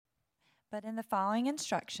But in the following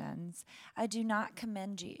instructions, I do not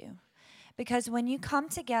commend you, because when you come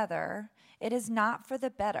together, it is not for the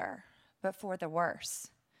better, but for the worse.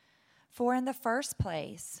 For in the first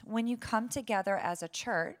place, when you come together as a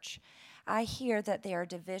church, I hear that there are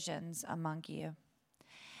divisions among you.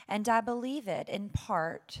 And I believe it in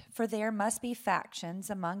part, for there must be factions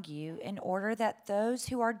among you in order that those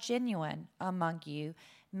who are genuine among you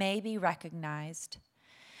may be recognized.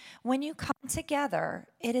 When you come together,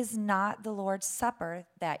 it is not the Lord's Supper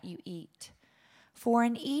that you eat. For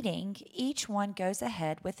in eating, each one goes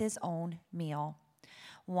ahead with his own meal.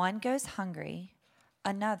 One goes hungry,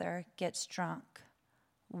 another gets drunk.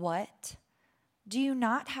 What? Do you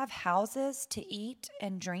not have houses to eat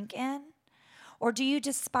and drink in? Or do you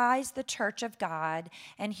despise the church of God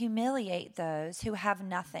and humiliate those who have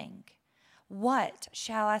nothing? What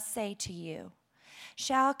shall I say to you?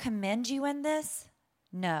 Shall I commend you in this?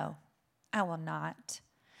 No, I will not.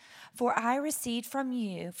 For I received from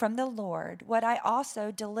the Lord, what I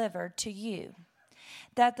also delivered to you,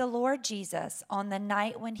 that the Lord Jesus, on the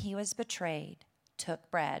night when he was betrayed,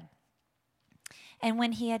 took bread. And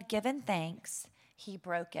when he had given thanks, he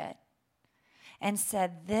broke it and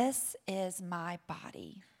said, "This is my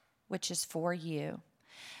body, which is for you.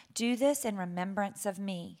 Do this in remembrance of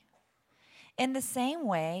me." In the same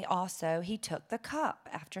way also he took the cup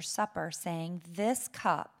after supper, saying, "This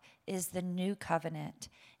cup is the new covenant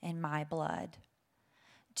in my blood.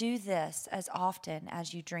 Do this as often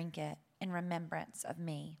as you drink it in remembrance of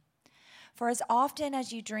me. For as often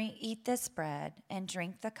as you eat this bread and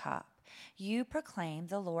drink the cup, you proclaim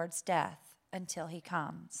the Lord's death until he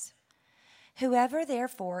comes. Whoever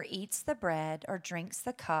therefore eats the bread or drinks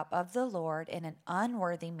the cup of the Lord in an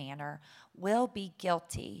unworthy manner will be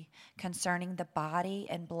guilty concerning the body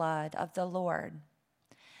and blood of the Lord.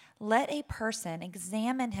 Let a person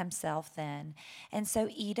examine himself then, and so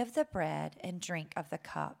eat of the bread and drink of the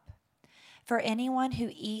cup. For anyone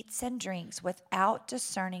who eats and drinks without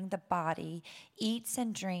discerning the body eats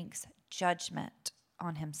and drinks judgment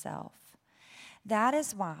on himself. That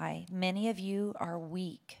is why many of you are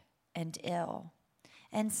weak and ill,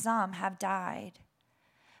 and some have died.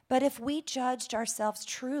 But if we judged ourselves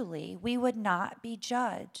truly, we would not be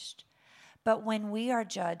judged. But when we are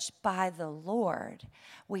judged by the Lord,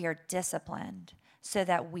 we are disciplined, so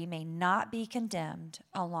that we may not be condemned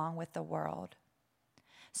along with the world.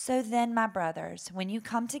 So then, my brothers, when you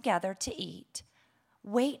come together to eat,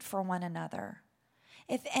 wait for one another.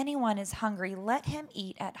 If anyone is hungry, let him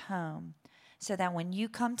eat at home, so that when you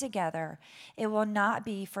come together, it will not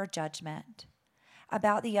be for judgment.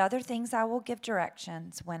 About the other things I will give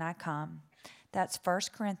directions when I come. That's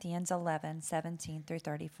 1 Corinthians 11, 17 through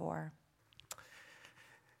 34.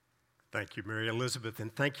 Thank you, Mary Elizabeth,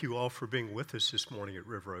 and thank you all for being with us this morning at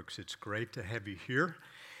River Oaks. It's great to have you here.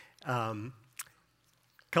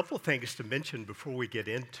 Couple of things to mention before we get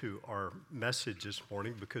into our message this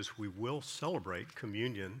morning, because we will celebrate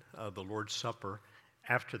communion, the Lord's Supper,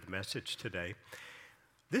 after the message today.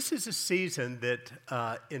 This is a season that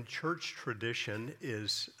in church tradition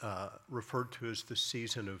is referred to as the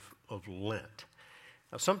season of Lent.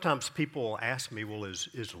 Now, sometimes people ask me, well,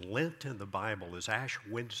 is Lent in the Bible? Is Ash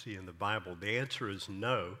Wednesday in the Bible? The answer is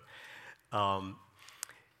no.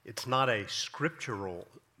 It's not a scriptural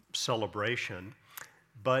celebration,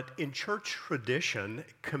 but in church tradition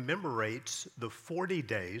commemorates the 40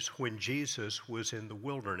 days when Jesus was in the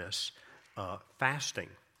wilderness fasting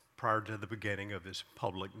prior to the beginning of his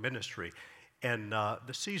public ministry. And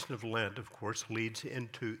the season of Lent, of course, leads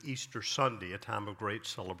into Easter Sunday, a time of great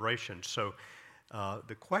celebration. So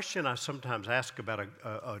the question I sometimes ask about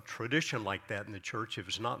a tradition like that in the church, if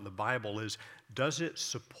it's not in the Bible, is does it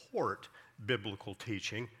support biblical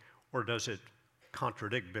teaching or does it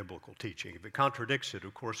contradict biblical teaching? If it contradicts it,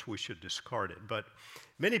 of course, we should discard it. But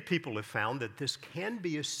many people have found that this can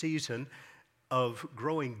be a season of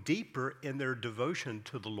growing deeper in their devotion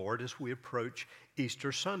to the Lord as we approach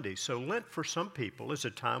Easter Sunday. So Lent for some people is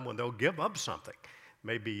a time when they'll give up something,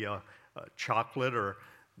 maybe chocolate or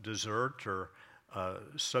dessert or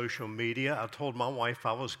social media. I told my wife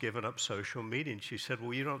I was giving up social media, and she said,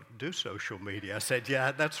 well, you don't do social media. I said,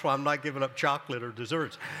 yeah, that's why I'm not giving up chocolate or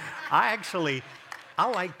desserts. I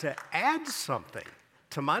like to add something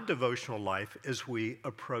to my devotional life as we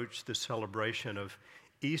approach the celebration of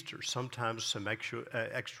Easter, sometimes some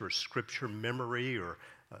extra scripture memory or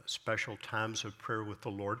special times of prayer with the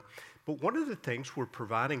Lord. But one of the things we're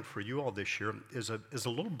providing for you all this year is a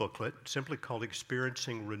little booklet simply called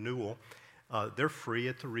Experiencing Renewal. They're free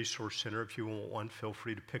at the Resource Center. If you want one, feel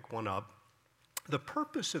free to pick one up. The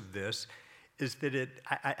purpose of this is that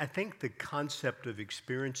I think the concept of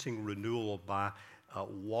experiencing renewal by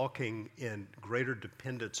walking in greater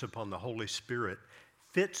dependence upon the Holy Spirit,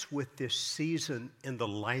 fits with this season in the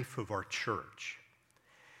life of our church.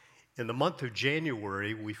 In the month of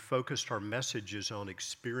January, we focused our messages on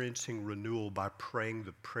experiencing renewal by praying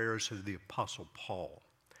the prayers of the Apostle Paul.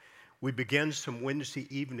 We began some Wednesday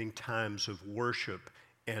evening times of worship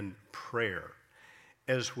and prayer.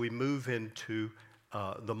 As we move into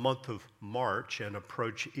the month of March and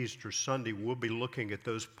approach Easter Sunday, we'll be looking at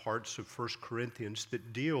those parts of 1 Corinthians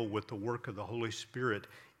that deal with the work of the Holy Spirit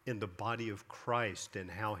in the body of Christ and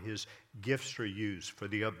how his gifts are used for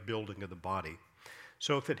the upbuilding of the body.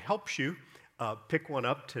 So if it helps you, pick one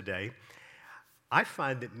up today. I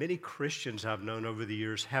find that many Christians I've known over the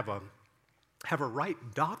years have a right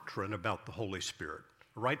doctrine about the Holy Spirit,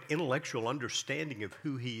 a right intellectual understanding of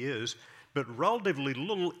who he is, but relatively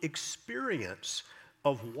little experience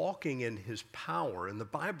of walking in his power. And the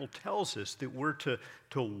Bible tells us that we're to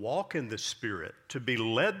walk in the Spirit, to be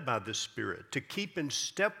led by the Spirit, to keep in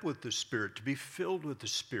step with the Spirit, to be filled with the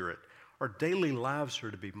Spirit. Our daily lives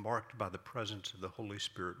are to be marked by the presence of the Holy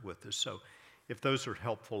Spirit with us. So if those are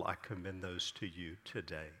helpful, I commend those to you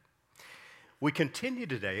today. We continue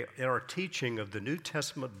today in our teaching of the New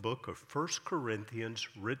Testament book of 1 Corinthians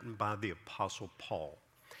written by the Apostle Paul.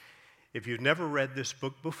 If you've never read this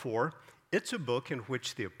book before, it's a book in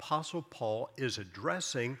which the Apostle Paul is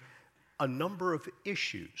addressing a number of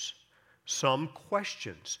issues, some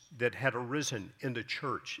questions that had arisen in the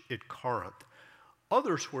church at Corinth.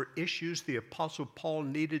 Others were issues the Apostle Paul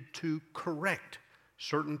needed to correct.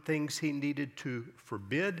 Certain things he needed to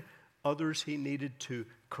forbid, others he needed to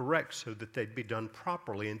correct so that they'd be done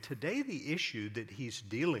properly. And today the issue that he's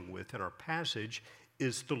dealing with in our passage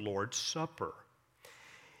is the Lord's Supper.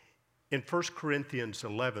 In 1 Corinthians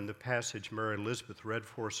 11, the passage Mary Elizabeth read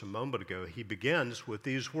for us a moment ago, he begins with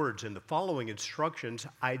these words, "In the following instructions,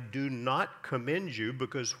 I do not commend you,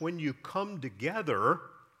 because when you come together,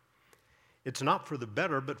 it's not for the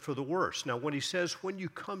better, but for the worse." Now, when he says when you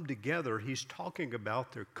come together, he's talking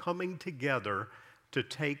about they're coming together to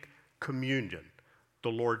take communion,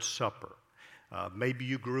 the Lord's Supper. Maybe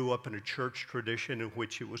you grew up in a church tradition in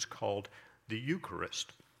which it was called the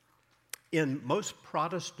Eucharist. In most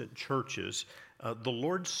Protestant churches, the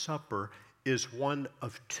Lord's Supper is one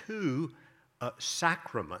of two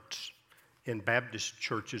sacraments. In Baptist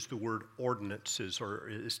churches, the word ordinances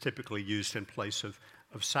is typically used in place of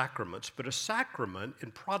sacraments. But a sacrament,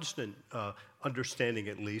 in Protestant understanding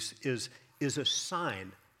at least, is a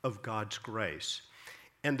sign of God's grace.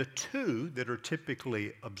 And the two that are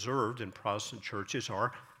typically observed in Protestant churches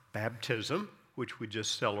are baptism, which we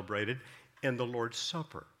just celebrated, and the Lord's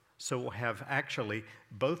Supper. So we'll have actually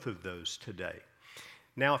both of those today.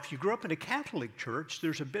 Now, if you grew up in a Catholic church,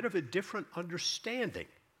 there's a bit of a different understanding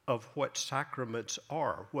of what sacraments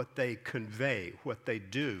are, what they convey, what they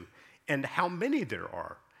do, and how many there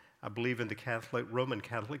are. I believe in the Roman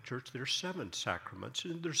Catholic Church, there are 7 sacraments,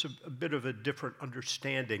 and there's a bit of a different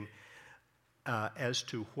understanding as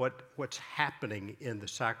to what's happening in the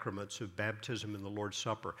sacraments of baptism and the Lord's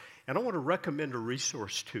Supper. And I want to recommend a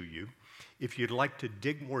resource to you if you'd like to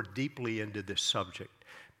dig more deeply into this subject.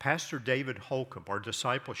 Pastor David Holcomb, our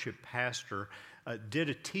discipleship pastor, did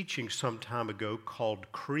a teaching some time ago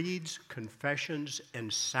called Creeds, Confessions,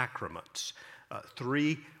 and Sacraments.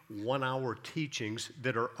 3 one-hour teachings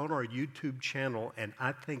that are on our YouTube channel, and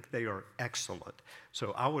I think they are excellent.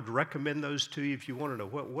 So I would recommend those to you if you want to know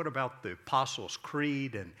what about the Apostles'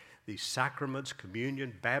 Creed and the sacraments,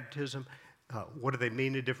 communion, baptism, what do they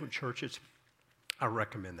mean in different churches? I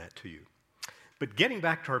recommend that to you. But getting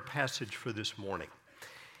back to our passage for this morning,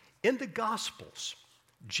 in the Gospels,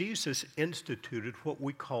 Jesus instituted what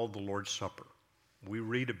we call the Lord's Supper. We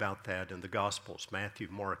read about that in the Gospels, Matthew,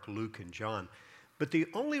 Mark, Luke, and John. But the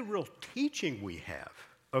only real teaching we have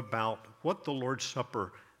about what the Lord's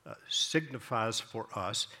Supper signifies for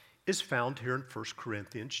us is found here in 1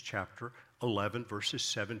 Corinthians chapter 11, verses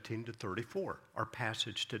 17 to 34, our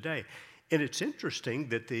passage today. And it's interesting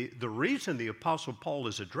that the reason the Apostle Paul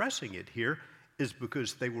is addressing it here is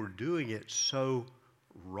because they were doing it so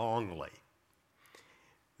wrongly.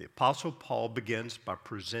 The Apostle Paul begins by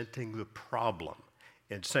presenting the problem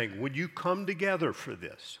and saying, when you come together for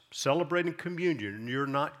this, celebrating communion, you're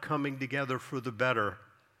not coming together for the better,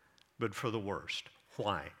 but for the worst.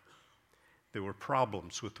 Why? There were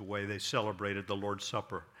problems with the way they celebrated the Lord's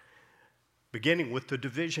Supper, beginning with the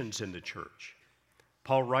divisions in the church.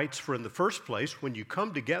 Paul writes, for in the first place, when you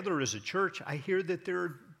come together as a church, I hear that there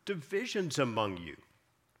are divisions among you.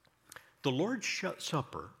 The Lord's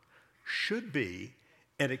Supper should be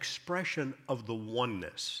an expression of the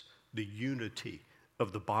oneness, the unity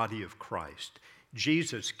of the body of Christ.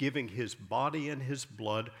 Jesus giving his body and his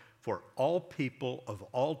blood for all people of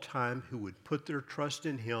all time who would put their trust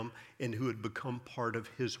in him and who would become part of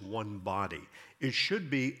his one body. It should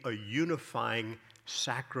be a unifying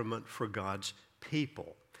sacrament for God's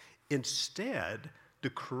people. Instead,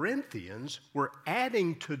 the Corinthians were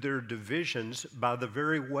adding to their divisions by the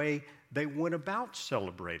very way they went about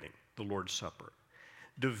celebrating the Lord's Supper.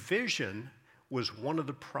 Division was one of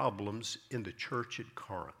the problems in the church at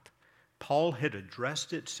Corinth. Paul had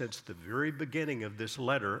addressed it since the very beginning of this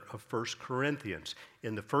letter of 1 Corinthians.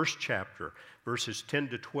 In the first chapter, verses 10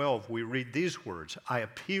 to 12, we read these words, I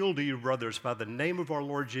appeal to you, brothers, by the name of our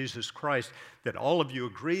Lord Jesus Christ, that all of you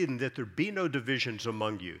agree and that there be no divisions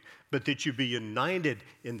among you, but that you be united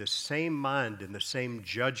in the same mind and the same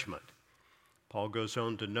judgment. Paul goes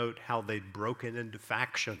on to note how they'd broken into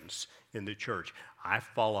factions in the church. I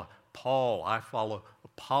follow Paul, I follow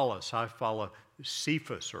Apollos, I follow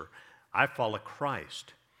Cephas, or I follow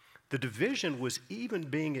Christ. The division was even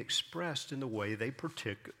being expressed in the way they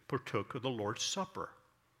partook of the Lord's Supper.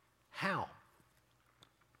 How?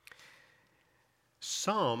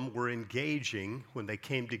 Some were engaging, when they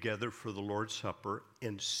came together for the Lord's Supper,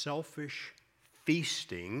 in selfish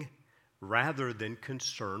feasting rather than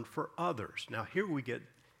concern for others. Now, here we get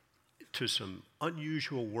to some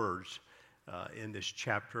unusual words in this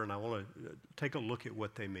chapter, and I want to take a look at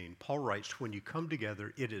what they mean. Paul writes, when you come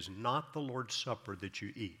together, it is not the Lord's Supper that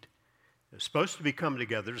you eat. It's supposed to be come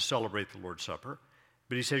together to celebrate the Lord's Supper,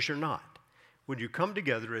 but he says you're not. When you come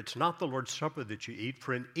together, it's not the Lord's Supper that you eat,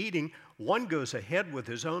 for in eating, one goes ahead with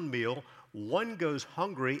his own meal, one goes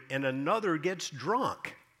hungry, and another gets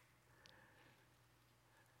drunk.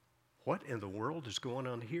 What in the world is going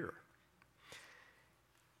on here?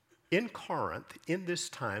 In Corinth, in this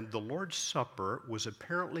time, the Lord's Supper was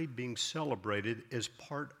apparently being celebrated as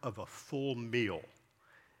part of a full meal.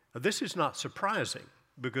 Now, this is not surprising,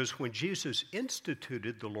 because when Jesus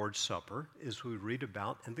instituted the Lord's Supper, as we read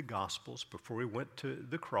about in the Gospels before he went to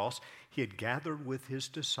the cross, he had gathered with his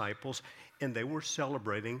disciples, and they were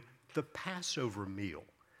celebrating the Passover meal.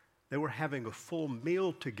 They were having a full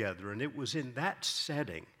meal together, and it was in that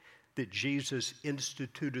setting that Jesus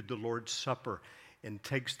instituted the Lord's Supper and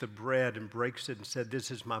takes the bread and breaks it and said,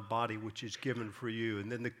 this is my body which is given for you.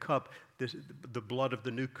 And then the cup, the blood of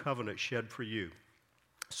the new covenant shed for you.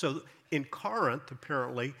 So in Corinth,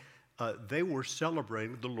 apparently, they were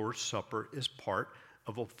celebrating the Lord's Supper as part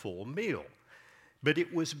of a full meal. But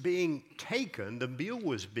it was being taken, the meal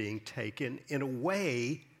was being taken in a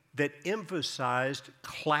way that emphasized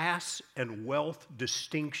class and wealth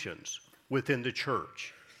distinctions within the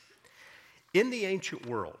church. In the ancient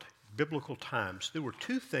world, biblical times, there were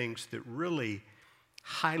two things that really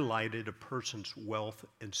highlighted a person's wealth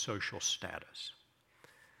and social status: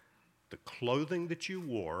 the clothing that you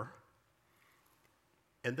wore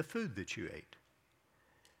and the food that you ate.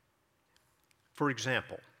 For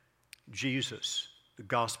example, Jesus, the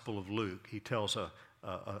Gospel of Luke, he tells a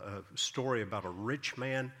story about a rich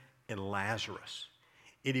man and Lazarus.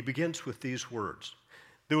 And he begins with these words: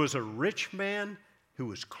 there was a rich man who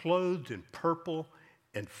was clothed in purple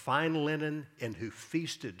and fine linen, and who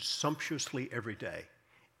feasted sumptuously every day.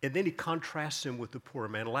 And then he contrasts him with the poor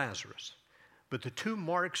man Lazarus. But the two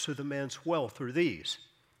marks of the man's wealth are these: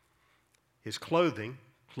 his clothing,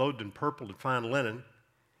 clothed in purple and fine linen,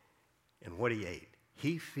 and what he ate.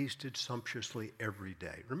 He feasted sumptuously every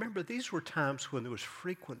day. Remember, these were times when there was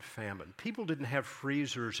frequent famine. People didn't have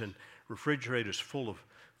freezers and refrigerators full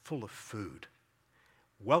of food.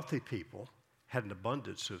 Wealthy people had an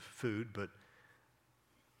abundance of food, but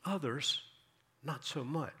others, not so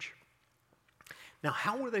much. Now,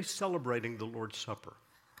 how were they celebrating the Lord's Supper?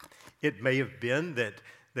 It may have been that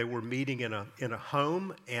they were meeting in a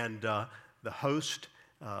home, and the host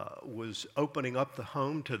was opening up the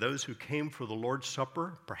home to those who came for the Lord's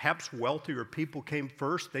Supper. Perhaps wealthier people came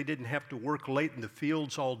first. They didn't have to work late in the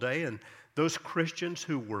fields all day, and those Christians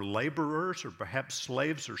who were laborers or perhaps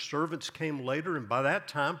slaves or servants came later, and by that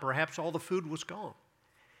time, perhaps all the food was gone.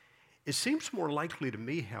 It seems more likely to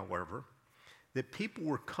me, however, that people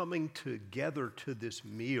were coming together to this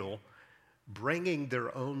meal bringing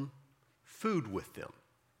their own food with them.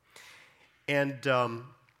 And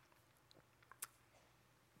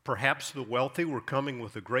perhaps the wealthy were coming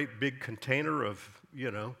with a great big container of,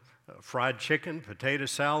 fried chicken, potato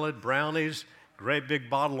salad, brownies, great big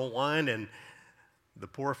bottle of wine, and the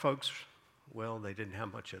poor folks, well, they didn't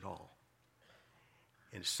have much at all.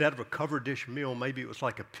 Instead of a covered dish meal, maybe it was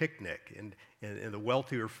like a picnic, and the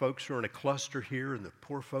wealthier folks are in a cluster here and the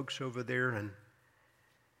poor folks over there. And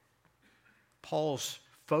Paul's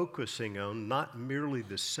focusing on not merely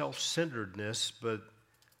the self-centeredness, but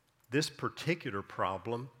this particular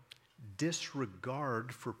problem,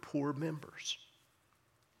 disregard for poor members.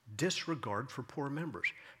 Disregard for poor members.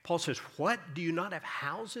 Paul says, what? Do you not have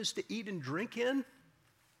houses to eat and drink in?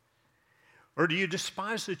 Or do you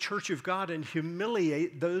despise the church of God and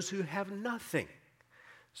humiliate those who have nothing?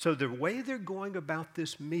 So the way they're going about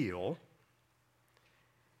this meal,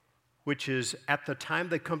 which is at the time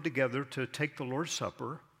they come together to take the Lord's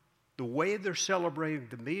Supper, the way they're celebrating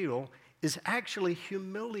the meal is actually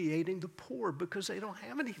humiliating the poor because they don't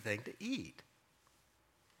have anything to eat.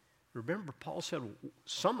 Remember, Paul said,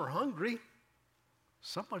 some are hungry.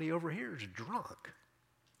 Somebody over here is drunk.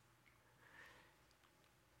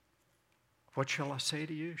 What shall I say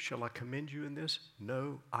to you? Shall I commend you in this?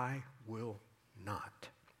 No, I will not.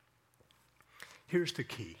 Here's the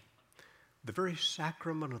key. The very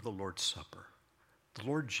sacrament of the Lord's Supper, the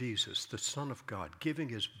Lord Jesus, the Son of God, giving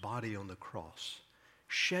his body on the cross,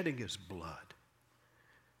 shedding his blood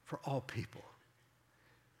for all people.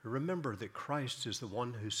 Remember that Christ is the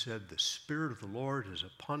one who said, the Spirit of the Lord is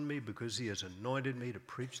upon me because he has anointed me to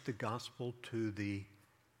preach the gospel to the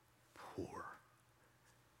poor.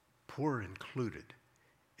 Poor included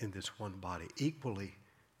in this one body, equally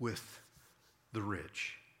with the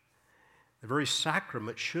rich. The very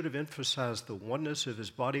sacrament should have emphasized the oneness of his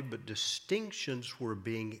body, but distinctions were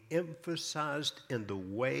being emphasized in the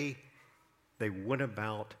way they went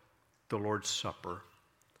about the Lord's Supper.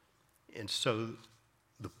 And so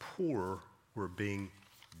the poor were being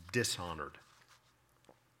dishonored.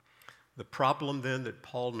 The problem then that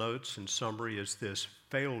Paul notes in summary is this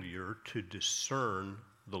failure to discern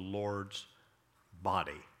the Lord's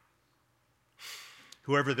body.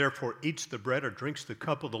 Whoever therefore eats the bread or drinks the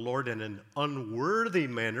cup of the Lord in an unworthy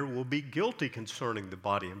manner will be guilty concerning the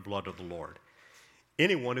body and blood of the Lord.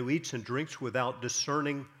 Anyone who eats and drinks without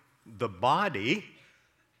discerning the body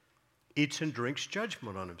eats and drinks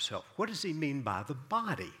judgment on himself. What does he mean by the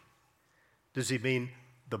body? Does he mean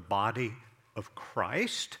the body of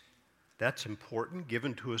Christ? That's important,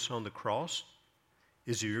 given to us on the cross.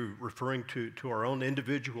 Is he referring to our own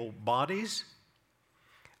individual bodies?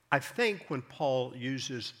 I think when Paul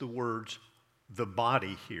uses the words the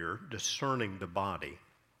body here, discerning the body,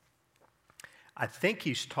 I think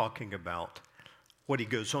he's talking about what he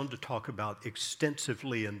goes on to talk about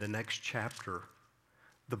extensively in the next chapter,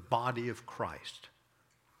 the body of Christ,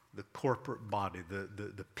 the corporate body,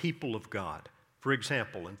 the people of God. For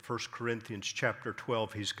example, in 1 Corinthians chapter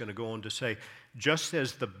 12, he's going to go on to say, just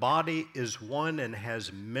as the body is one and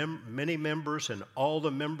has many members, and all the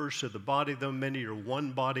members of the body, though many, are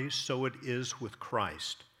one body, so it is with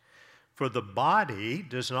Christ. For the body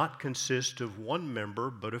does not consist of one member,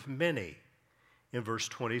 but of many. In verse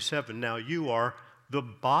 27, now you are the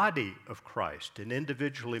body of Christ and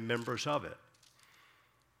individually members of it.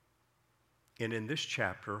 And in this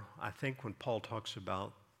chapter, I think when Paul talks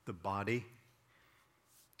about the body,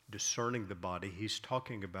 discerning the body, he's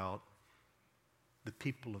talking about the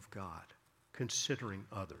people of God, considering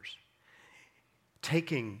others.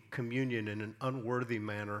 Taking communion in an unworthy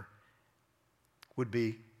manner would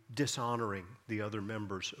be dishonoring the other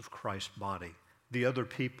members of Christ's body, the other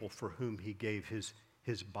people for whom he gave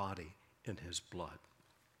his body and his blood.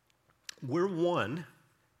 We're one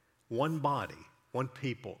body, one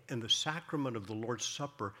people, and the sacrament of the Lord's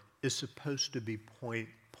Supper is supposed to be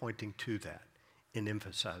pointing to that and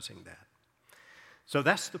emphasizing that. So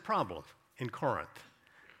that's the problem in Corinth.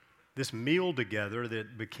 This meal together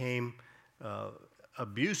that became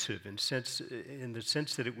abusive in the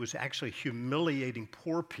sense that it was actually humiliating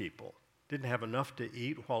poor people. Didn't have enough to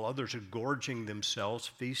eat while others are gorging themselves,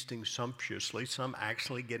 feasting sumptuously, some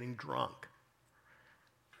actually getting drunk.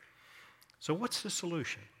 So what's the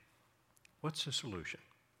solution? What's the solution?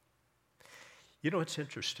 You know, it's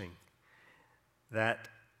interesting that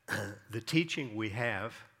the teaching we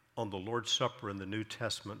have on the Lord's Supper in the New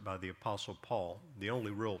Testament by the Apostle Paul, the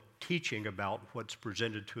only real teaching about what's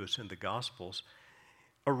presented to us in the Gospels,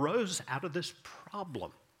 arose out of this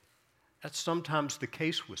problem. That's sometimes the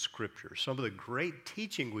case with Scripture. Some of the great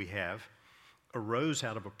teaching we have arose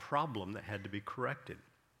out of a problem that had to be corrected.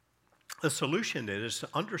 The solution is to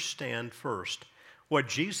understand first what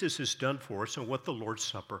Jesus has done for us and what the Lord's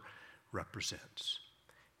Supper represents.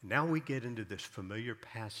 Now we get into this familiar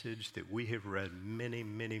passage that we have read many,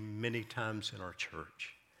 many, many times in our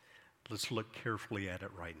church. Let's look carefully at it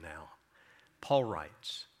right now. Paul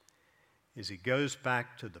writes, as he goes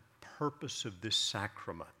back to the purpose of this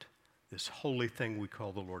sacrament, this holy thing we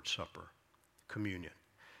call the Lord's Supper, communion.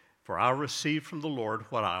 For I received from the Lord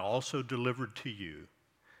what I also delivered to you,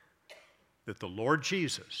 that the Lord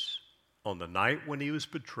Jesus, on the night when he was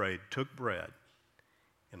betrayed, took bread,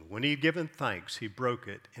 And when he had given thanks, he broke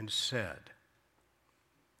it and said,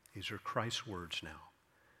 these are Christ's words now,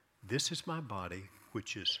 this is my body,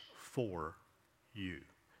 which is for you.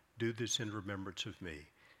 Do this in remembrance of me.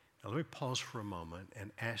 Now let me pause for a moment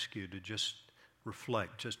and ask you to just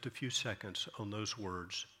reflect just a few seconds on those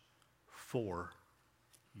words, for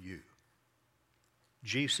you.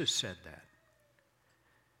 Jesus said that.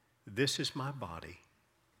 This is my body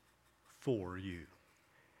for you.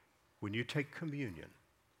 When you take communion,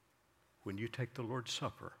 when you take the Lord's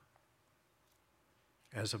Supper,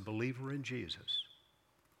 as a believer in Jesus,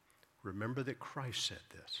 remember that Christ said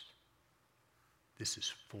this. This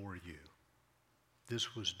is for you.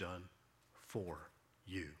 This was done for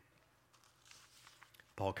you.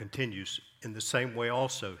 Paul continues, in the same way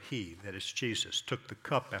also he, that is Jesus, took the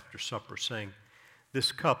cup after supper, saying,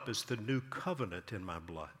 this cup is the new covenant in my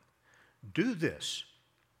blood. Do this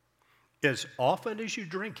as often as you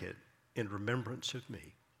drink it in remembrance of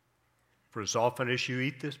me. For as often as you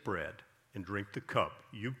eat this bread and drink the cup,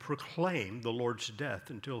 you proclaim the Lord's death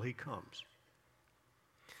until he comes.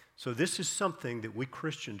 So this is something that we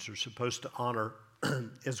Christians are supposed to honor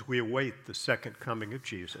as we await the second coming of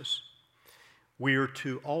Jesus. We are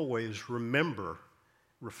to always remember,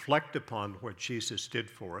 reflect upon what Jesus did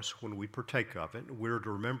for us when we partake of it. We're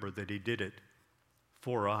to remember that he did it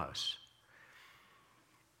for us.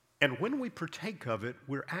 And when we partake of it,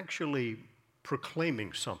 we're actually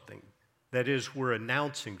proclaiming something. That is, we're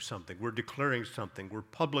announcing something, we're declaring something, we're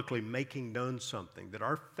publicly making known something, that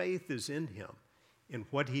our faith is in him, in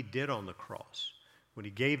what he did on the cross, when he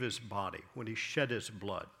gave his body, when he shed his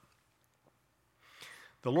blood.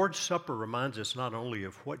 The Lord's Supper reminds us not only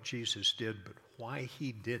of what Jesus did, but why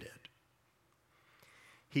he did it.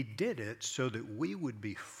 He did it so that we would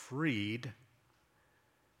be freed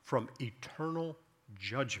from eternal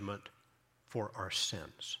judgment for our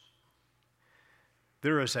sins.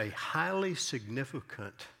 There is a highly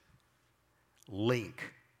significant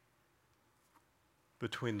link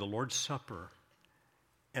between the Lord's Supper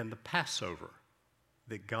and the Passover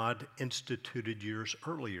that God instituted years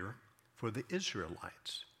earlier for the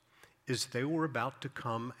Israelites, as they were about to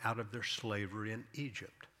come out of their slavery in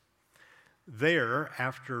Egypt. There,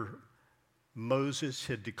 after Moses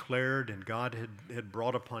had declared and God had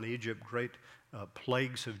brought upon Egypt great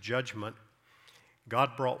plagues of judgment,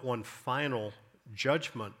 God brought one final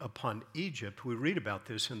judgment upon Egypt. We read about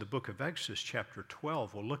this in the book of Exodus, chapter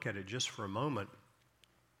 12. We'll look at it just for a moment.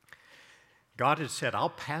 God had said, I'll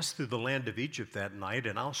pass through the land of Egypt that night,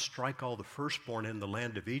 and I'll strike all the firstborn in the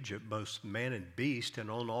land of Egypt, both man and beast,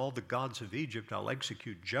 and on all the gods of Egypt I'll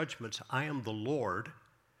execute judgments. I am the Lord.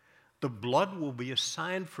 The blood will be a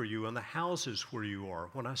sign for you in the houses where you are.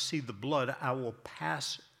 When I see the blood, I will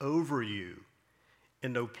pass over you,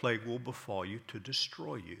 and no plague will befall you to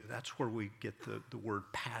destroy you. That's where we get the word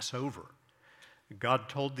Passover. God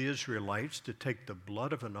told the Israelites to take the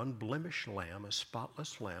blood of an unblemished lamb, a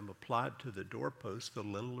spotless lamb, apply it to the doorposts, the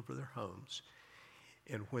lintel of their homes.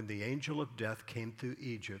 And when the angel of death came through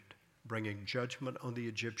Egypt, bringing judgment on the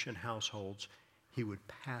Egyptian households, he would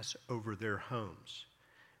pass over their homes.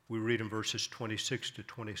 We read in verses 26 to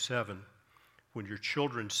 27, when your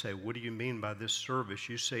children say, what do you mean by this service?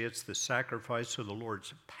 You say it's the sacrifice of the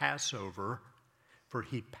Lord's Passover, for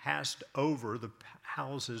he passed over the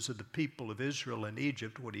houses of the people of Israel in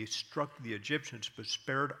Egypt when he struck the Egyptians, but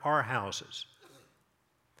spared our houses.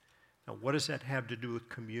 Now, what does that have to do with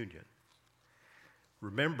communion?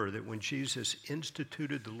 Remember that when Jesus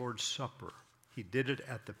instituted the Lord's Supper, he did it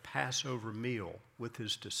at the Passover meal with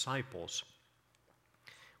his disciples.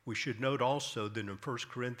 We should note also that in 1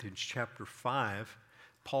 Corinthians chapter 5,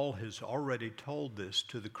 Paul has already told this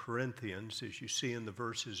to the Corinthians, as you see in the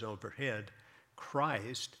verses overhead.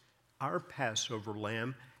 Christ, our Passover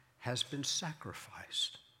lamb, has been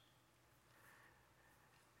sacrificed.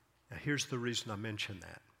 Now here's the reason I mention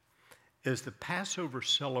that. As the Passover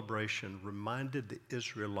celebration reminded the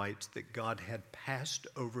Israelites that God had passed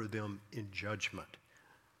over them in judgment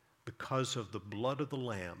because of the blood of the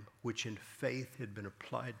Lamb, which in faith had been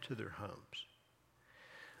applied to their homes.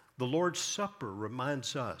 The Lord's Supper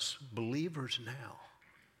reminds us, believers now,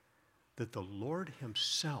 that the Lord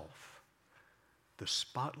himself, the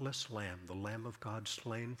spotless Lamb, the Lamb of God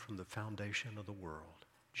slain from the foundation of the world,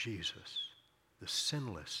 Jesus, the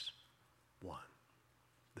sinless one,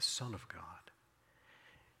 the Son of God,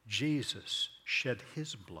 Jesus shed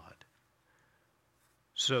his blood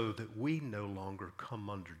so that we no longer come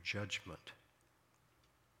under judgment.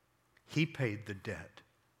 He paid the debt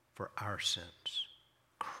for our sins.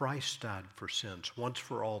 Christ died for sins, once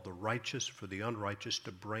for all, the righteous for the unrighteous,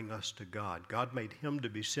 to bring us to God. God made him to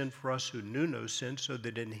be sin for us who knew no sin, so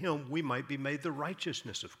that in him we might be made the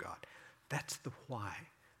righteousness of God. That's the why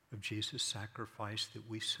of Jesus' sacrifice that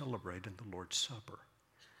we celebrate in the Lord's Supper.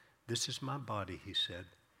 This is my body, he said,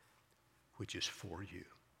 which is for you.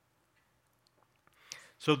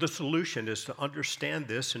 So the solution is to understand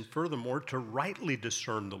this and furthermore to rightly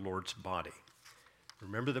discern the Lord's body.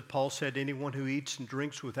 Remember that Paul said anyone who eats and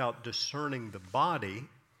drinks without discerning the body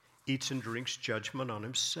eats and drinks judgment on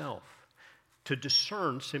himself. To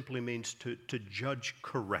discern simply means to judge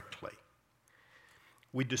correctly.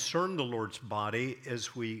 We discern the Lord's body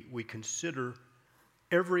as we consider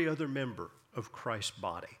every other member of Christ's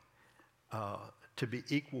body to be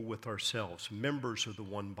equal with ourselves, members of the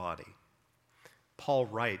one body. Paul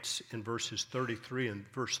writes in verses 33 and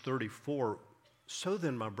verse 34, "So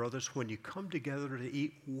then, my brothers, when you come together to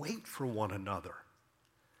eat, wait for one another.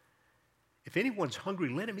 If anyone's hungry,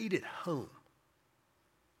 let him eat at home.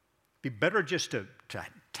 Be better just to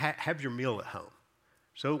have your meal at home.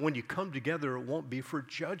 So when you come together, it won't be for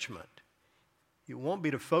judgment. It won't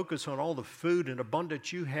be to focus on all the food and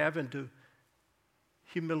abundance you have and to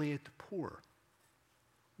humiliate the poor.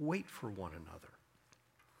 Wait for one another."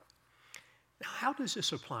 Now, how does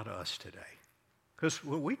this apply to us today? Because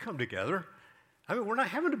when we come together, we're not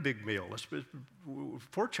having a big meal.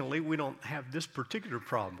 Fortunately, we don't have this particular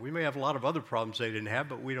problem. We may have a lot of other problems they didn't have,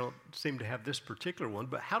 but we don't seem to have this particular one.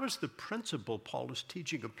 But how does the principle Paul is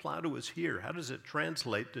teaching apply to us here? How does it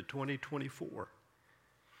translate to 2024?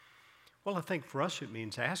 Well, I think for us it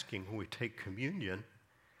means asking when we take communion,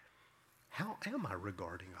 how am I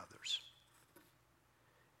regarding others?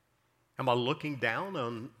 Am I looking down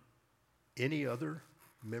on any other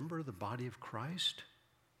member of the body of Christ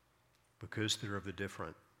because they're of a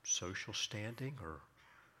different social standing or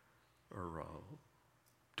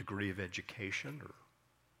degree of education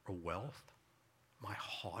or wealth? Am I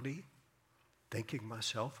haughty, thinking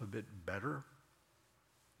myself a bit better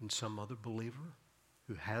than some other believer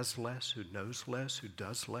who has less, who knows less, who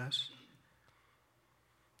does less?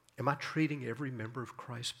 Am I treating every member of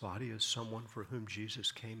Christ's body as someone for whom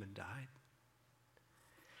Jesus came and died?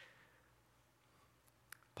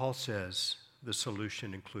 Paul says the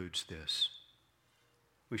solution includes this.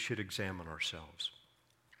 We should examine ourselves.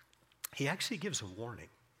 He actually gives a warning.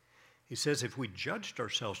 He says if we judged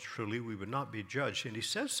ourselves truly, we would not be judged. And he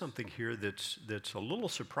says something here that's a little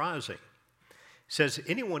surprising. He says,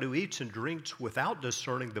 anyone who eats and drinks without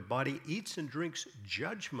discerning the body eats and drinks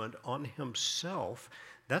judgment on himself.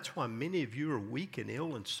 That's why many of you are weak and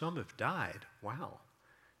ill and some have died. Wow.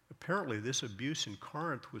 Apparently this abuse in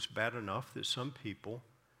Corinth was bad enough that some people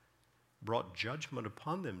brought judgment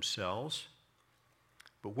upon themselves.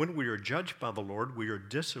 But when we are judged by the Lord, we are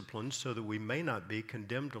disciplined so that we may not be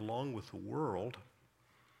condemned along with the world.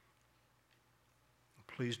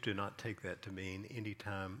 Please do not take that to mean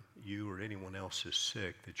anytime you or anyone else is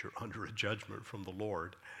sick that you're under a judgment from the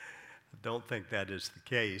Lord. I don't think that is the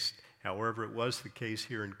case. However, it was the case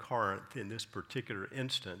here in Corinth in this particular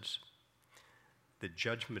instance. That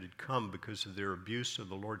judgment had come because of their abuse of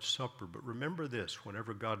the Lord's Supper. But remember this,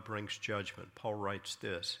 whenever God brings judgment, Paul writes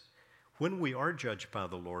this, when we are judged by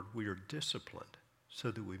the Lord, we are disciplined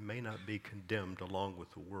so that we may not be condemned along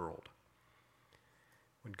with the world.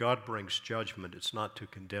 When God brings judgment, it's not to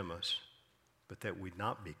condemn us, but that we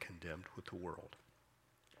not be condemned with the world.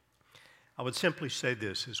 I would simply say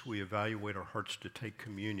this as we evaluate our hearts to take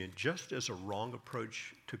communion, just as a wrong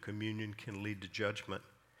approach to communion can lead to judgment,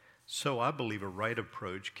 so I believe a right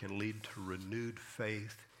approach can lead to renewed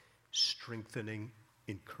faith, strengthening,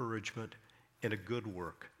 encouragement, and a good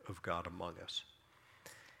work of God among us.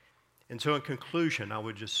 And so in conclusion, I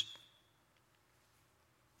would just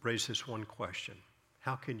raise this one question.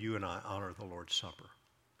 How can you and I honor the Lord's Supper?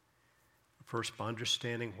 First, by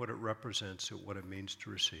understanding what it represents and what it means to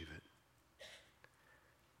receive it.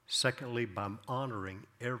 Secondly, by honoring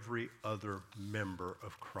every other member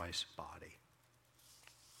of Christ's body.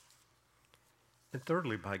 And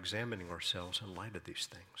thirdly, by examining ourselves in light of these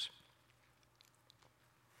things.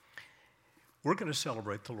 We're going to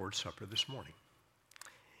celebrate the Lord's Supper this morning.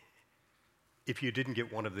 If you didn't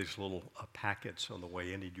get one of these little packets on the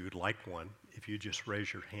way in and you'd like one, if you just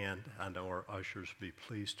raise your hand, I know our ushers will be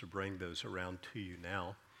pleased to bring those around to you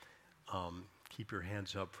now. Keep your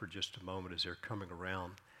hands up for just a moment as they're coming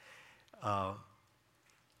around.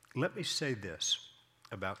 Let me say this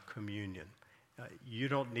about communion. You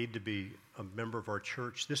don't need to be a member of our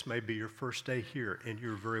church. This may be your first day here, and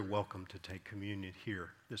you're very welcome to take communion here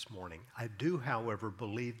this morning. I do, however,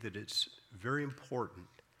 believe that it's very important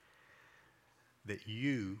that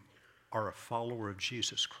you are a follower of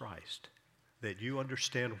Jesus Christ, that you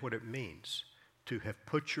understand what it means to have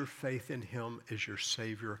put your faith in him as your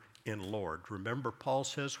Savior and Lord. Remember, Paul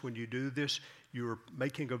says when you do this, you're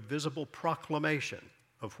making a visible proclamation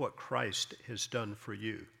of what Christ has done for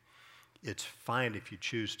you. It's fine if you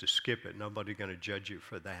choose to skip it. Nobody's going to judge you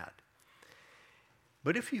for that.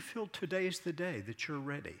 But if you feel today's the day that you're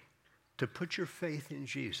ready to put your faith in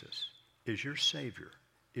Jesus as your Savior,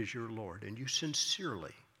 as your Lord, and you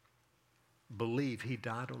sincerely believe he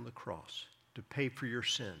died on the cross to pay for your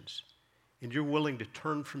sins, and you're willing to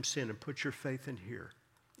turn from sin and put your faith in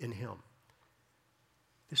him,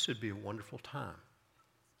 this would be a wonderful time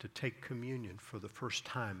to take communion for the first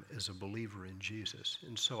time as a believer in Jesus.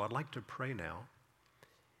 And so I'd like to pray now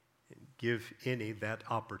and give any that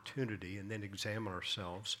opportunity and then examine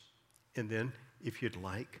ourselves. And then, if you'd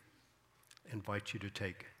like, invite you to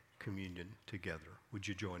take communion together. Would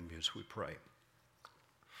you join me as we pray?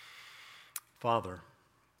 Father,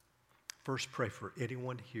 first pray for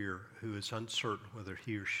anyone here who is uncertain whether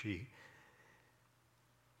he or she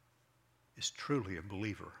is truly a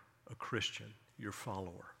believer, a Christian, your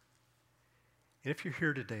follower. And if you're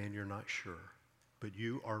here today and you're not sure, but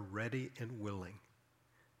you are ready and willing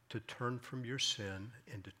to turn from your sin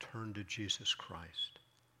and to turn to Jesus Christ,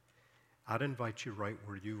 I'd invite you right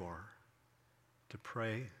where you are to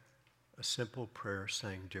pray a simple prayer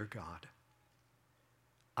saying, Dear God,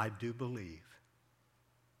 I do believe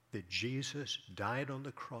that Jesus died on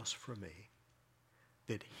the cross for me,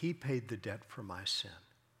 that he paid the debt for my sin.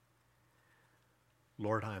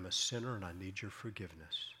 Lord, I am a sinner and I need your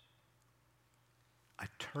forgiveness. I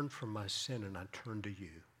turn from my sin and I turn to you.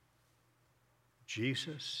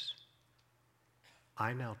 Jesus,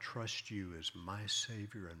 I now trust you as my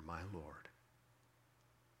Savior and my Lord.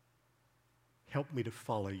 Help me to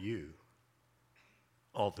follow you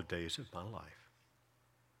all the days of my life.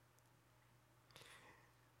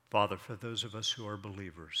 Father, for those of us who are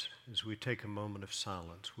believers, as we take a moment of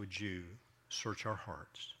silence, would you search our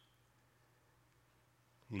hearts?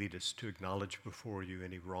 Lead us to acknowledge before you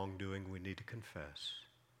any wrongdoing we need to confess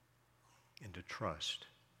and to trust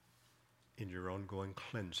in your ongoing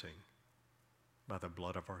cleansing by the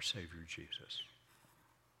blood of our Savior Jesus.